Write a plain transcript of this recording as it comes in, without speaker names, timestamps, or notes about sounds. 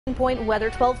Pinpoint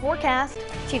Weather 12 forecast.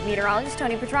 Chief Meteorologist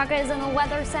Tony Petrarca is in the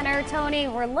Weather Center. Tony,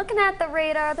 we're looking at the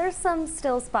radar. There's some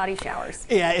still spotty showers.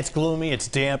 Yeah, it's gloomy, it's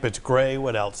damp, it's gray.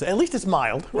 What else? At least it's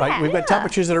mild, right? We've got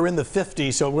temperatures that are in the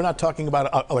 50s, so we're not talking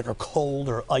about like a cold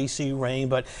or icy rain.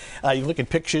 But you look at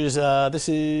pictures. This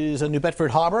is New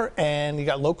Bedford Harbor, and you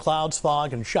got low clouds,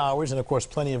 fog, and showers, and of course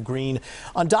plenty of green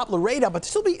on Doppler radar. But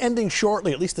still be ending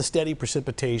shortly, at least the steady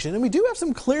precipitation. And we do have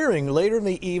some clearing later in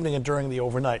the evening and during the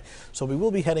overnight, so we will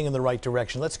be heading in the right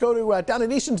direction. Let's go to down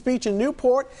at Easton's Beach in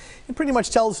Newport. It pretty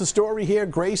much tells the story here.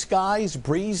 Gray skies,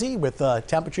 breezy, with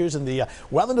temperatures in the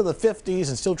well into the 50s,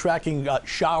 and still tracking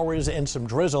showers and some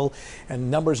drizzle. And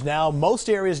numbers now, most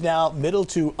areas now middle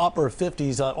to upper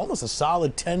 50s, almost a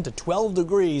solid 10 to 12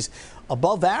 degrees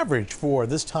above average for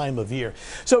this time of year.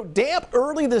 So damp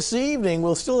early this evening.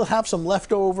 We'll still have some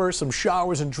leftover, some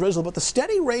showers and drizzle, but the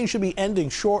steady rain should be ending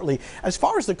shortly. As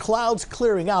far as the clouds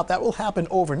clearing out, that will happen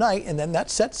overnight, and then that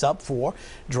sets up for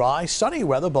dry, sunny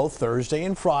weather both Thursday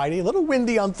and Friday. A little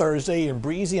windy on Thursday and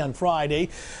breezy on Friday,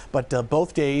 but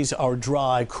both days are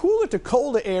dry. Cooler to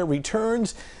colder air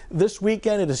returns this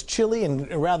weekend. It is chilly and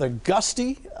rather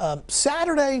gusty.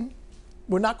 Saturday,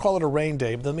 we're not calling it a rain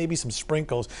day, but there may be some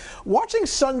sprinkles. Watching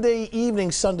Sunday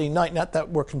evening, Sunday night, not that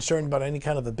we're concerned about any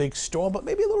kind of a big storm, but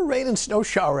maybe a little rain and snow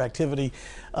shower activity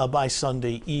by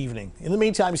Sunday evening. In the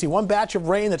meantime, you see one batch of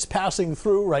rain that's passing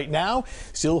through right now,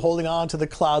 still holding on to the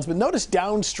clouds. But notice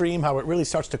downstream how it really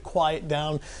starts to quiet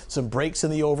down, some breaks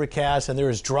in the overcast, and there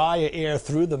is drier air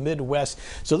through the Midwest.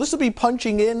 So this will be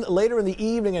punching in later in the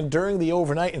evening and during the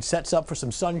overnight, and sets up for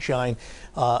some sunshine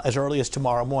as early as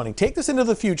tomorrow morning. Take this into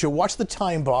the future. Watch the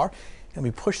time bar, and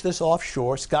we push this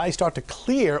offshore. Skies start to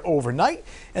clear overnight,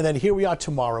 and then here we are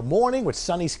tomorrow morning with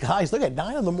sunny skies. Look at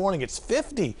 9 in the morning, it's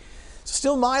 50.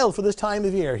 Still mild for this time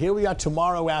of year. Here we are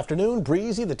tomorrow afternoon,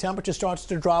 breezy. The temperature starts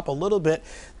to drop a little bit.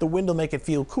 The wind will make it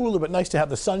feel cooler, but nice to have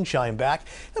the sunshine back.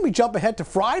 Then we jump ahead to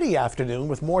Friday afternoon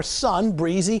with more sun,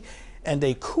 breezy, and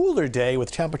a cooler day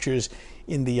with temperatures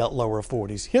in the lower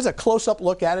 40s. Here's a close-up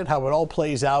look at it, how it all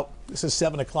plays out. This is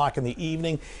 7 o'clock in the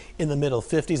evening in the middle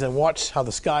 50s, and watch how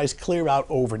the skies clear out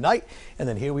overnight. And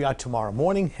then here we are tomorrow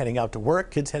morning, heading out to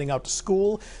work, kids heading out to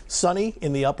school, sunny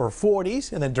in the upper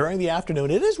 40s. And then during the afternoon,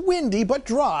 it is windy but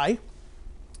dry.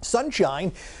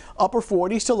 Sunshine, upper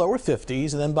 40s to lower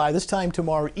 50s. And then by this time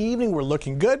tomorrow evening, we're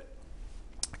looking good.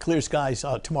 Clear skies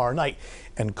tomorrow night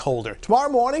and colder.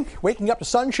 Tomorrow morning, waking up to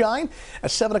sunshine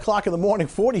at 7 o'clock in the morning,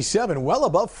 47, well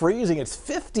above freezing. It's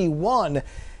 51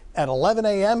 at 11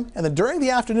 a.m. And then during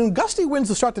the afternoon, gusty winds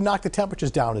will start to knock the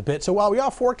temperatures down a bit. So while we are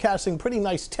forecasting pretty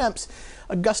nice temps,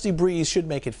 a gusty breeze should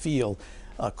make it feel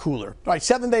cooler. All right,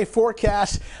 7-day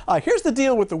forecast. Here's the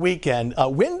deal with the weekend.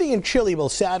 Windy and chilly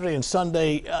both Saturday and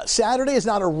Sunday. Saturday is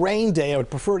not a rain day. I would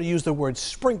prefer to use the word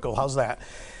sprinkle. How's that?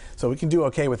 So we can do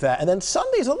okay with that. And then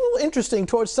Sunday's a little interesting.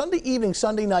 Towards Sunday evening,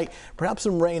 Sunday night, perhaps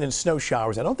some rain and snow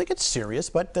showers. I don't think it's serious,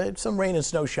 but some rain and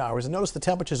snow showers. And notice the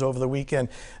temperatures over the weekend,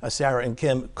 Sarah and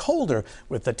Kim, colder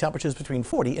with the temperatures between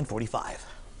 40 and 45.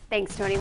 Thanks, Tony.